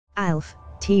ALF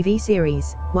TV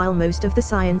series. While most of the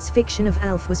science fiction of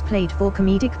ALF was played for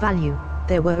comedic value,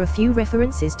 there were a few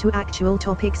references to actual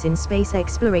topics in space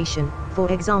exploration.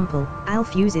 For example,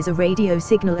 ALF uses a radio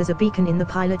signal as a beacon in the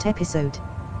pilot episode.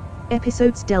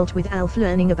 Episodes dealt with ALF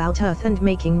learning about Earth and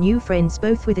making new friends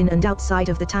both within and outside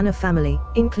of the Tanner family,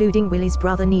 including Willie's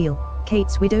brother Neal,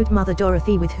 Kate's widowed mother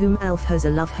Dorothy with whom ALF has a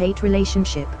love-hate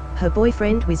relationship, her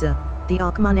boyfriend Whizzer, the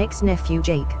Ochmoneks nephew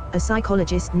Jake, a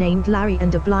psychologist named Larry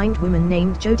and a blind woman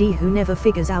named Jody who never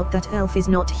figures out that ALF is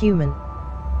not human.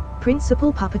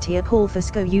 Principal puppeteer Paul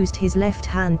Fusco used his left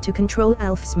hand to control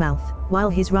ALF's mouth, while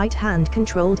his right hand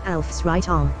controlled ALF's right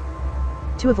arm.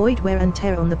 To avoid wear and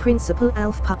tear on the principal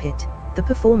ALF puppet, the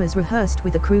performers rehearsed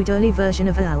with a crude early version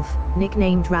of ALF,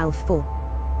 nicknamed RALF 4.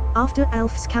 After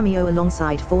ALF's cameo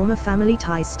alongside former Family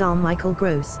Ties star Michael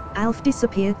Gross, ALF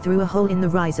disappeared through a hole in the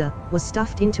riser, was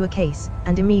stuffed into a case,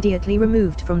 and immediately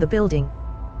removed from the building.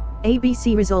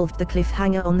 ABC resolved the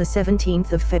cliffhanger on the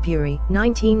 17th of February,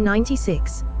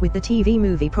 1996, with the TV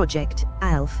movie project,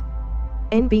 ALF.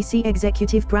 NBC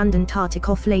executive Brandon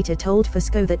Tartikoff later told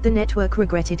Fusco that the network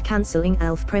regretted cancelling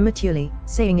ALF prematurely,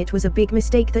 saying it was a big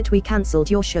mistake that we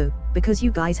cancelled your show, because you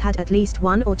guys had at least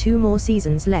 1 or 2 more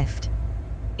seasons left.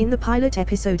 In the pilot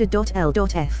episode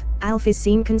A.L.F, ALF is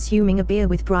seen consuming a beer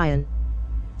with Brian.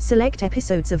 Select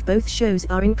episodes of both shows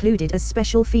are included as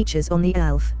special features on the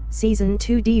ALF Season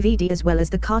 2 DVD as well as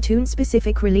the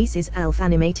cartoon-specific releases ALF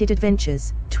Animated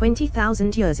Adventures,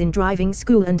 20,000 Years in Driving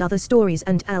School and Other Stories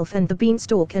and ALF and the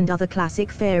Beanstalk and Other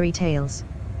Classic Fairy Tales.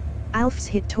 ALF's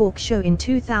hit talk show in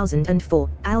 2004.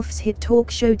 ALF's hit talk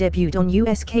show debuted on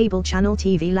US cable channel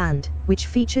TV Land, which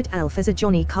featured ALF as a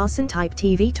Johnny Carson-type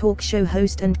TV talk show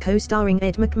host and co-starring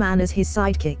Ed McMahon as his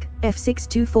sidekick,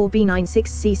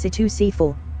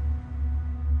 F624B96C2C4.